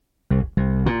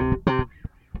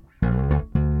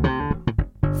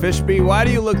Fishby, why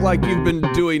do you look like you've been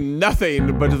doing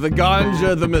nothing but the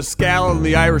ganja, the mezcal, and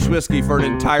the Irish whiskey for an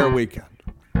entire weekend?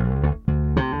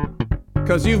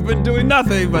 Because you've been doing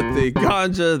nothing but the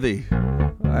ganja, the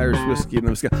Irish whiskey, and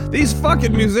the mezcal. These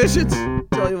fucking musicians,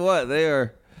 tell you what,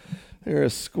 they're a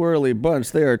squirrely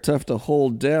bunch. They are tough to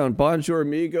hold down. Bonjour,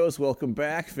 amigos. Welcome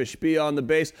back. Fishby on the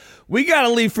bass. We got to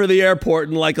leave for the airport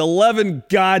in like 11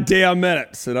 goddamn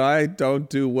minutes, and I don't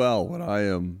do well when I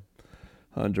am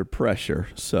under pressure.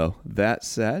 So that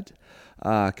said,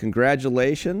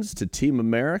 congratulations to Team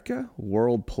America,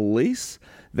 World Police.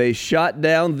 They shot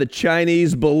down the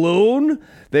Chinese balloon.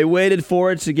 They waited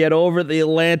for it to get over the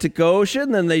Atlantic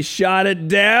Ocean. Then they shot it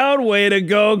down. Way to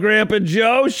go, Grandpa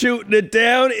Joe, shooting it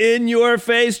down in your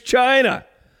face, China.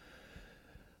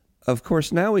 Of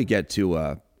course, now we get to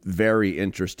a very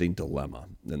interesting dilemma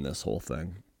in this whole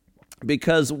thing.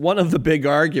 Because one of the big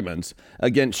arguments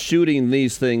against shooting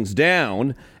these things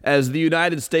down, as the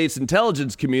United States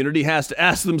intelligence community has to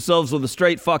ask themselves with a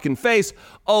straight fucking face,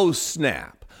 oh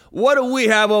snap, what do we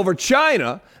have over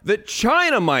China that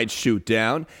China might shoot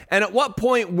down? And at what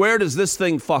point, where does this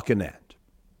thing fucking end?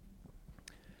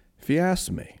 If you ask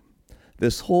me,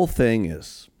 this whole thing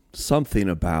is something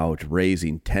about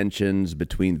raising tensions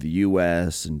between the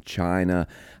U.S. and China.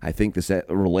 I think this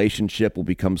relationship will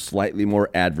become slightly more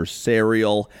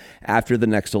adversarial after the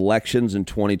next elections in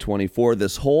 2024.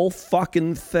 This whole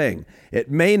fucking thing,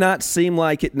 it may not seem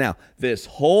like it now. This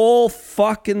whole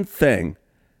fucking thing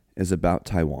is about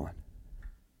Taiwan.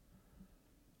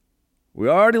 We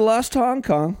already lost Hong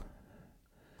Kong,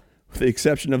 with the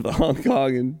exception of the Hong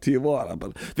Kong and Tijuana.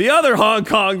 But the other Hong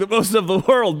Kong that most of the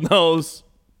world knows,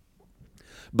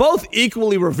 both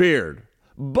equally revered,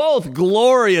 both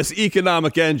glorious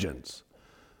economic engines.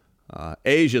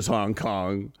 Asia's Hong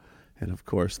Kong, and of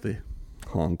course the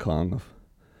Hong Kong of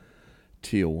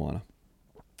Tijuana.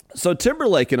 So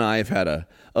Timberlake and I have had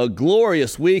a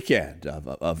glorious weekend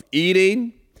of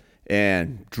eating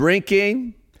and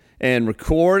drinking and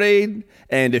recording,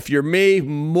 and if you're me,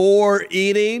 more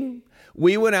eating.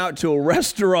 We went out to a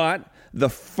restaurant the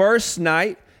first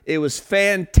night. It was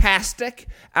fantastic.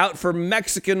 Out for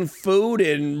Mexican food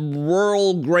in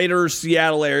rural greater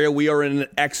Seattle area. We are in an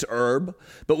exurb,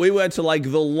 but we went to like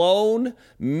the lone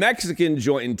Mexican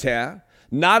joint in town.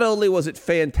 Not only was it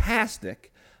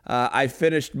fantastic, I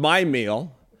finished my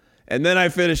meal, and then I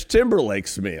finished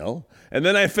Timberlake's meal, and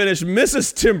then I finished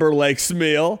Mrs. Timberlake's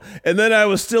meal, and then I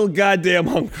was still goddamn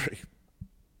hungry.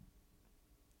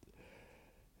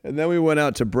 And then we went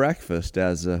out to breakfast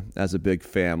as a big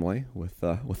family with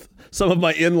some of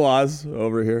my in-laws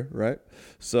over here, right?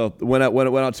 So went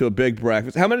out to a big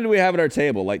breakfast. How many do we have at our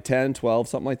table? Like 10, 12,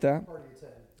 something like that? Party 10.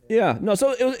 Yeah. No,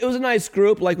 so it was a nice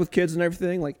group, like with kids and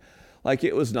everything. Like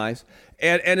it was nice.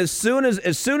 And as soon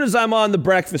as I'm on the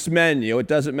breakfast menu, it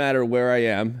doesn't matter where I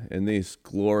am in these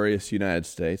glorious United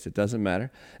States. It doesn't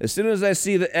matter. As soon as I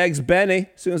see the eggs Benny,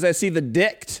 as soon as I see the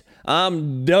dict,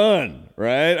 I'm done,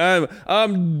 right?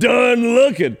 I'm done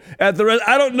looking at the rest.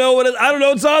 I don't know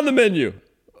what's on the menu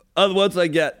once I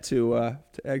get to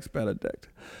Eggs Benedict.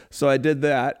 So I did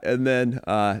that, and then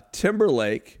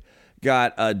Timberlake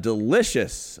got a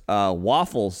delicious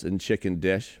waffles and chicken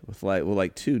dish with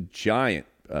like two giant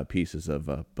pieces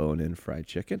of bone-in fried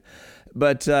chicken.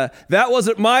 But that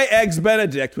wasn't my Eggs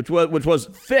Benedict, which was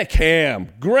thick ham,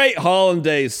 great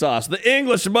hollandaise sauce, the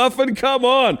English muffin, come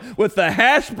on, with the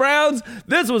hash browns.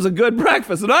 This was a good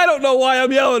breakfast, and I don't know why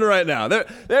I'm yelling right now.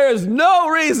 There is no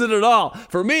reason at all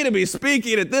for me to be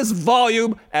speaking at this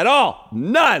volume at all.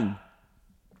 None.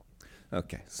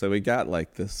 Okay, so we got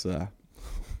like this...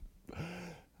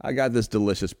 I got this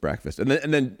delicious breakfast, and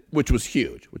then which was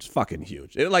huge, which is fucking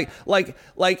huge. Like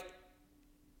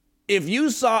if you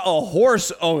saw a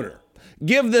horse owner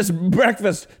give this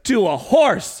breakfast to a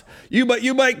horse, you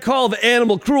might call the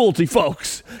animal cruelty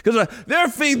folks, because they're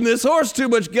feeding this horse too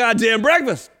much goddamn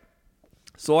breakfast.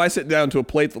 So I sit down to a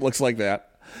plate that looks like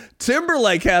that.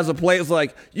 Timberlake has a plate that's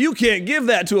like, you can't give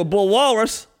that to a bull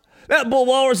walrus. That bull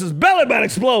walrus's belly might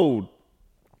explode.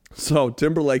 So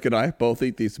Timberlake and I both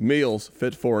eat these meals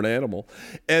fit for an animal.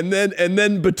 And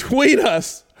then between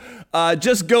us,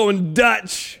 just going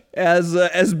Dutch,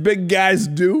 as big guys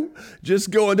do, just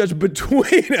going Dutch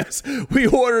between us, we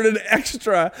ordered an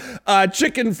extra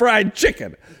chicken fried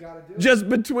chicken. Just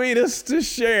between us to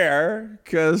share,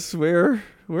 because we're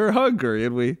hungry,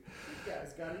 and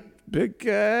big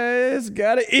guys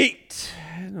gotta eat.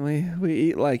 And we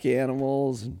eat like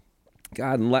animals. And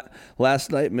God, and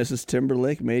last night Mrs.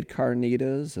 Timberlake made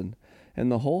carnitas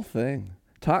and the whole thing.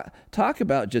 Talk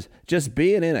about just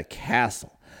being in a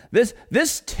castle.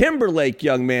 This Timberlake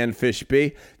young man,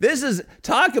 Fishby, this is,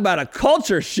 talk about a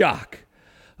culture shock.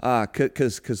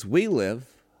 Because we live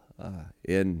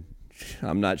in,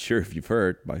 I'm not sure if you've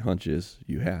heard, my hunch is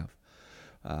you have.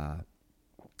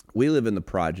 We live in the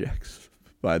projects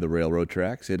by the railroad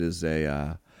tracks. It is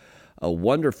a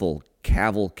wonderful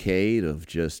cavalcade of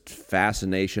just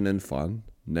fascination and fun.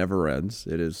 Never ends.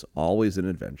 It is always an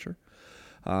adventure.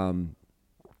 And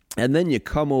then you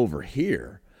come over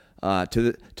here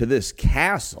to this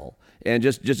castle, and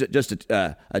just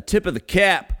a tip of the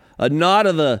cap, a nod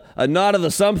of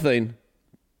the something,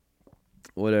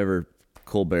 whatever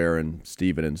Colbert and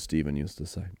Stephen used to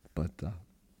say. But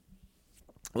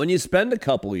when you spend a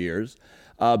couple years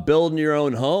building your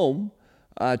own home,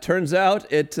 turns out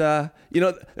there's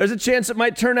a chance it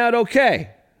might turn out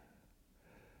okay.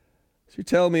 So you're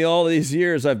telling me all these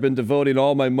years I've been devoting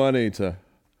all my money to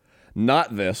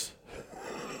not this,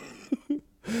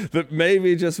 that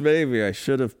maybe, just maybe, I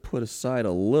should have put aside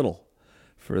a little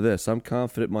for this. I'm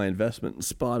confident my investment in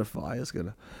Spotify is going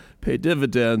to pay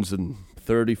dividends in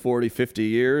 30, 40, 50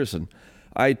 years, and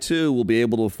I, too, will be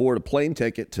able to afford a plane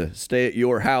ticket to stay at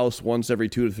your house once every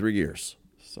 2 to 3 years.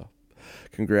 So,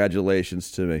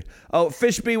 congratulations to me. Oh,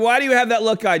 Fishby, why do you have that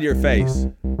look on your face?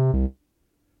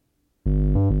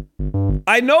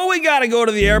 I know we got to go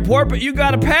to the airport, but you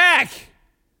got to pack.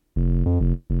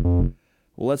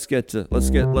 Well, let's get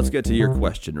to your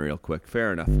question real quick.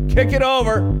 Fair enough. Kick it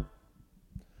over.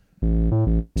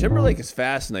 Timberlake is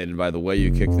fascinated by the way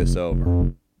you kick this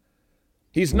over.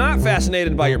 He's not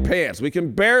fascinated by your pants. We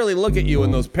can barely look at you in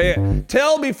those pants.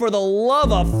 Tell me, for the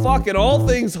love of fucking all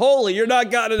things holy, you're not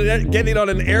getting on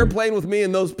an airplane with me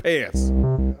in those pants.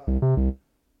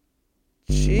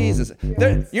 Jesus.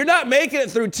 You're not making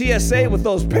it through TSA with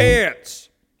those pants.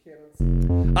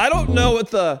 I don't know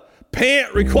what the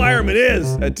pant requirement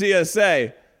is at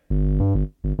TSA.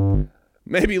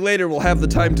 Maybe later we'll have the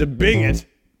time to bing it.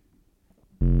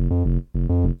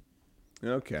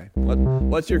 Okay.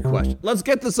 What's your question? Let's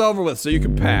get this over with so you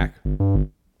can pack.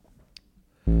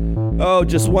 Oh,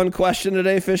 just one question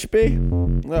today,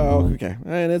 Fishby? Oh, okay.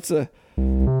 And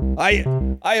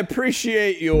I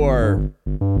appreciate your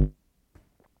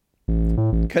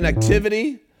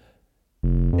connectivity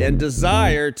and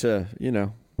desire to,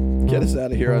 get us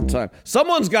out of here on time.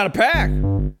 Someone's got to pack.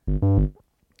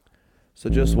 So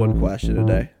just one question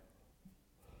today.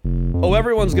 Oh,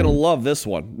 everyone's going to love this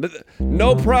one.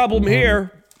 No problem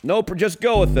here. Just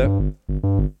go with it.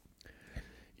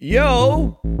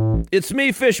 Yo, it's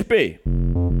me, Fishby.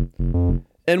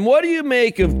 And what do you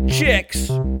make of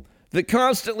chicks that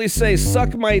constantly say,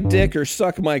 suck my dick or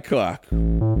suck my cock?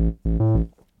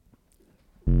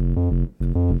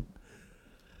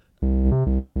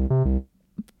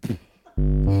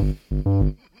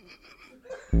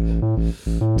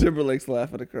 Timberlake's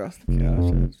laughing across the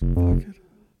couch.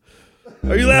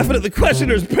 Are you laughing at the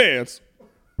questioner's pants?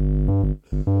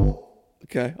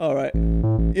 Okay, all right.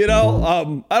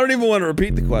 I don't even want to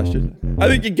repeat the question. I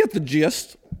think you get the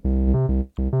gist.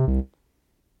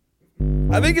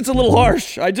 I think it's a little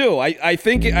harsh. I do. I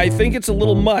think it's a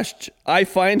little mushed. I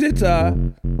find it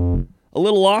a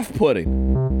little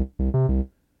off-putting.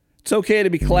 It's okay to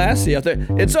be classy out there.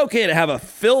 It's okay to have a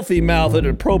filthy mouth at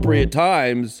appropriate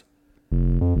times.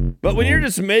 But when you're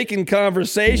just making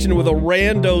conversation with a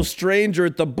rando stranger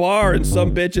at the bar and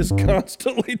some bitch is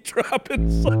constantly dropping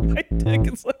suck my dick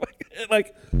and stuff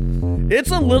like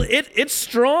it's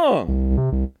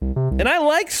strong. And I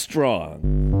like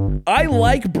strong. I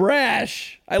like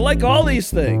brash. I like all these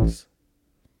things.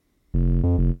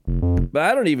 But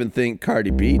I don't even think Cardi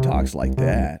B talks like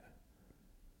that.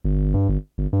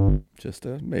 Just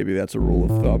maybe that's a rule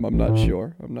of thumb. I'm not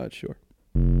sure.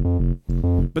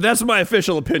 But that's my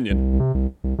official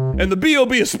opinion. And the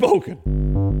B.O.B. has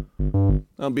spoken.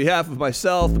 On behalf of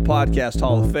myself, the Podcast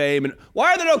Hall of Fame, and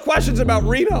why are there no questions about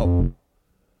Reno?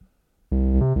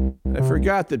 I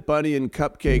forgot that Bunny and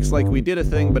Cupcakes, we did a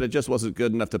thing, but it just wasn't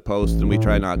good enough to post, and we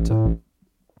try not to,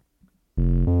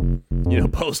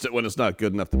 post it when it's not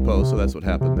good enough to post, so that's what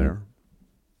happened there.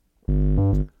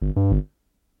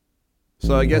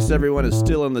 So I guess everyone is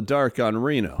still in the dark on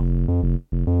Reno.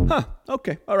 Huh,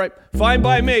 okay, all right. Fine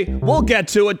by me. We'll get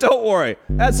to it, don't worry.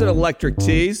 That's an electric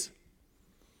tease.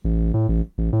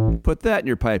 Put that in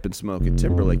your pipe and smoke it.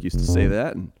 Timberlake used to say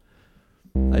that, and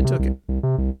I took it.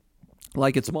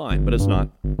 Like it's mine, but it's not.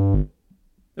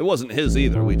 It wasn't his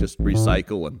either. We just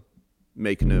recycle and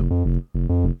make new.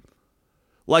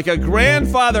 Like a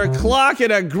grandfather clock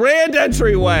in a grand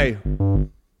entryway.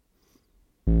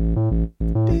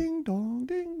 Ding dong,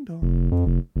 ding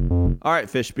dong. All right,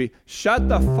 Fishby, shut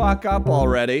the fuck up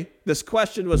already. This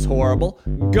question was horrible.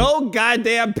 Go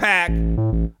goddamn pack.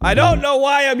 I don't know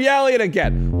why I'm yelling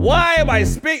again. Why am I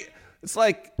speaking? It's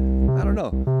like, I don't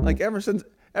know. Like ever since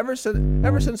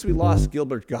we lost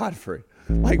Gilbert Godfrey,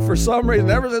 like for some reason,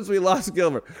 ever since we lost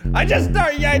Gilbert, I don't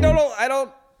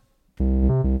know.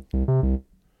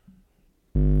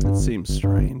 It seems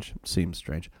strange.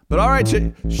 But all right,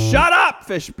 shut up,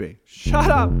 Fishby. Shut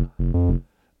up.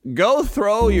 Go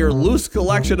throw your loose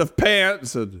collection of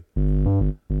pants and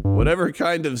whatever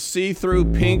kind of see-through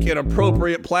pink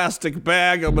inappropriate plastic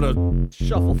bag I'm going to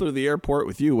shuffle through the airport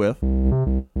with you with.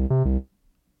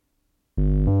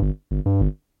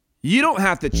 You don't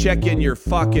have to check in your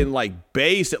fucking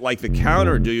base at the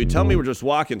counter, do you? Tell me we're just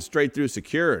walking straight through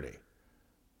security.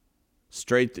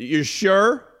 You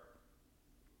sure?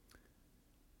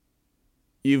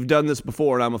 You've done this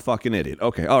before and I'm a fucking idiot.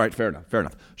 Okay, all right, fair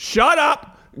enough. Shut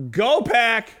up! Go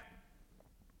pack!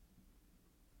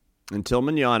 Until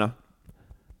mañana,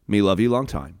 me love you long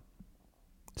time.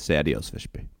 Say adios,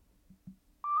 Fishby.